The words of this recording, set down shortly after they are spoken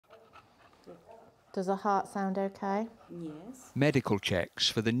Does her heart sound okay? Yes. Medical checks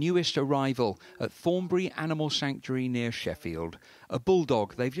for the newest arrival at Thornbury Animal Sanctuary near Sheffield, a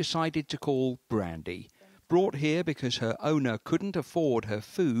bulldog they've decided to call Brandy. Brought here because her owner couldn't afford her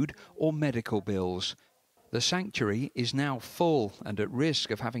food or medical bills. The sanctuary is now full and at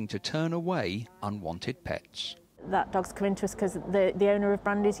risk of having to turn away unwanted pets. That dog's coming to us because the owner of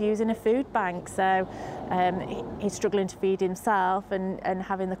Brandy's using a food bank, so he's struggling to feed himself, and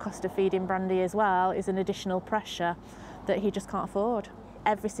having the cost of feeding Brandy as well is an additional pressure that he just can't afford.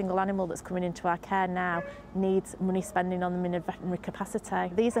 Every single animal that's coming into our care now needs money spending on them in a veterinary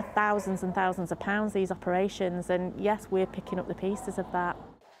capacity. These are thousands and thousands of pounds, these operations, and yes, we're picking up the pieces of that.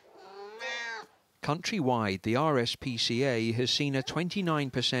 Countrywide, the RSPCA has seen a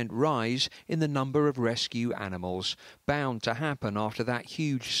 29% rise in the number of rescue animals, bound to happen after that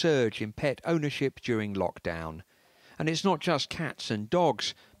huge surge in pet ownership during lockdown. And it's not just cats and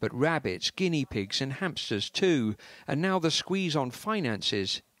dogs, but rabbits, guinea pigs and hamsters too. And now the squeeze on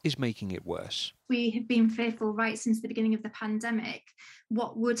finances is making it worse. We have been fearful right since the beginning of the pandemic.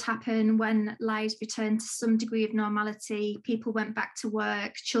 What would happen when lives returned to some degree of normality, people went back to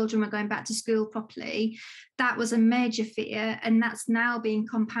work, children were going back to school properly. That was a major fear, and that's now being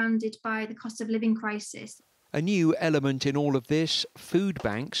compounded by the cost of living crisis. A new element in all of this, food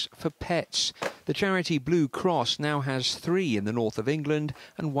banks for pets. The charity Blue Cross now has 3 in the north of England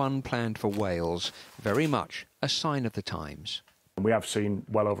and 1 planned for Wales. Very much a sign of the times. We have seen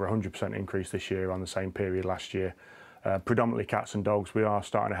well over 100% increase this year on the same period last year. Predominantly cats and dogs. We are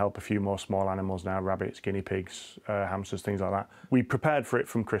starting to help a few more small animals now, rabbits, guinea pigs, hamsters, things like that. We prepared for it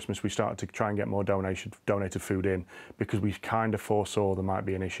from Christmas. We started to try and get more donated food in because we kind of foresaw there might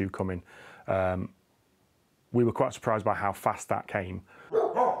be an issue coming. We were quite surprised by how fast that came.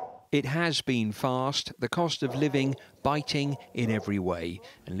 It has been fast, the cost of living biting in every way,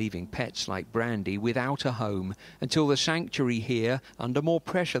 and leaving pets like Brandy without a home until the sanctuary here, under more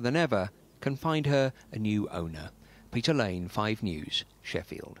pressure than ever, can find her a new owner. Peter Lane, 5 News,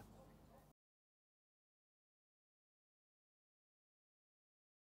 Sheffield.